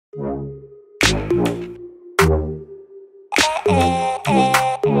Said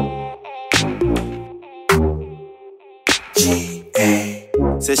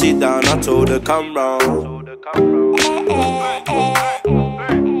she down, I told her come round.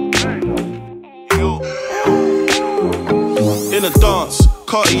 In a dance,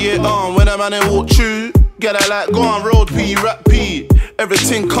 Cartier on when a man ain't walk through. Get that like go on road P, rap P.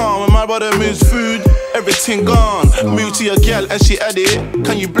 Everything calm when my brother moves food. Everything gone. Move to your gal and she add it.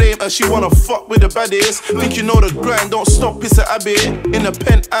 Can you blame her? She wanna fuck with the baddies. Think you know the grind, don't stop, it's a habit. In a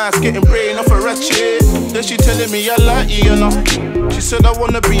penthouse, getting brain off a ratchet. Then she telling me I like you, you know. She said I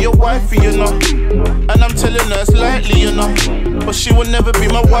wanna be your wifey, you know. And I'm telling her it's likely, you know. But she will never be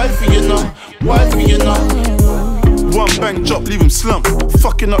my wifey, you know. Wifey, you know. One bang drop, leave him slump.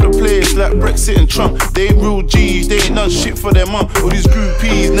 Fucking up the place like Brexit and Trump. They ain't real G's, they ain't done shit for their mum. All these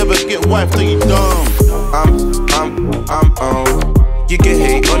groupies never get wiped, are you dumb? I'm on. You can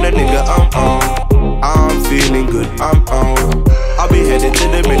hate on a nigga, I'm on. I'm feeling good, I'm on. I'll be headed to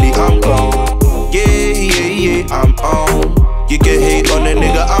the milli, I'm gone. Yeah, I'm on. You can hate on a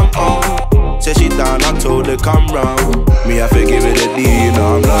nigga, I'm on. Said she down, I told her come round. Me, I forgive it a D, you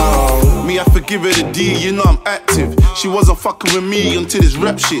know I'm long. Me, I forgive it a D, you know I'm active. She wasn't fucking with me until this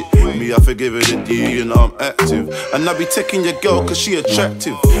rap shit. Me, I forgive it a D, you know I'm active. And I be taking your girl cause she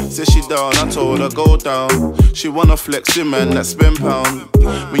attractive. Said she down, I told her go down. She wanna flex your man that spend pound.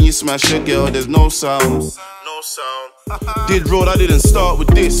 When you smash your girl, there's no sound. No sound. Did road, I didn't start with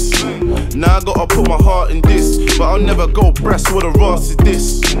this. Now I gotta put my heart in this. But I'll never go brass, what a Ross is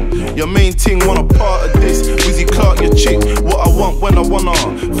this. Your main thing want a part of this. Wizzy Clark, your chick, what I want when I wanna.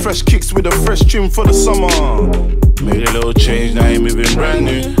 Fresh kicks with a fresh trim for the summer. Made a little change, now ain't moving brand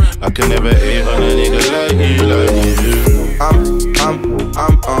new. I can never hate on a nigga like you, like you do.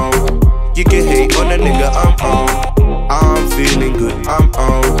 I'm on. You can hate on a nigga, I'm on. I'm feeling good, I'm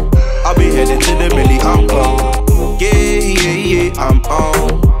on. I'll be headed to the milli, I'm gone. Yeah, I'm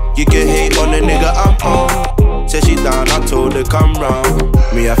on. You can hate on a nigga, I'm on. Said she down, I told her come round.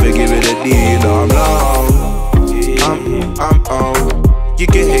 Me, I forgive it a D, you know I'm long. I'm on. You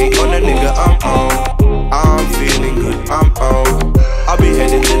can hate on a nigga, I'm on. I'm feeling good, I'm on. I'll be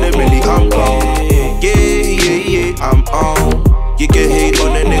headed to the milli, I'm gone. Yeah, I'm on. You can hate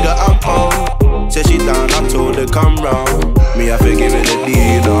on a nigga, I'm on. Said she down, I told her come round. Me, I forgive it a D,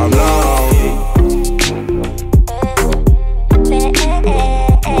 you know I'm long.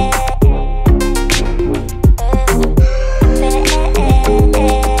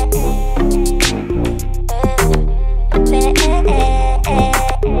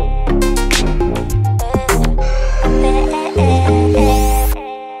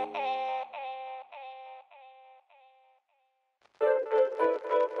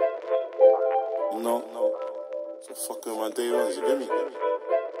 So fuck with my day ones, you get me?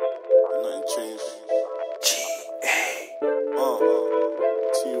 Nothing changed.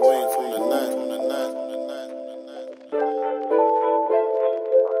 T-Wayne from the night.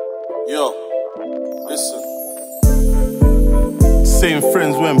 Yo, listen. Same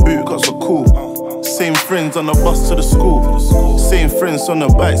friends when boot got so cool. Same friends on the bus to the school. Same friends on the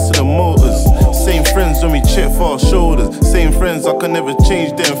bikes to the motors. Same friends when we check for our shoulders. Same friends, I can never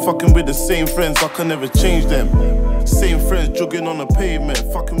change them. Fucking with the same friends, I can never change them. Same friends jogging on the pavement.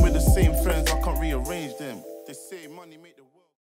 Fucking with the same friends, I can't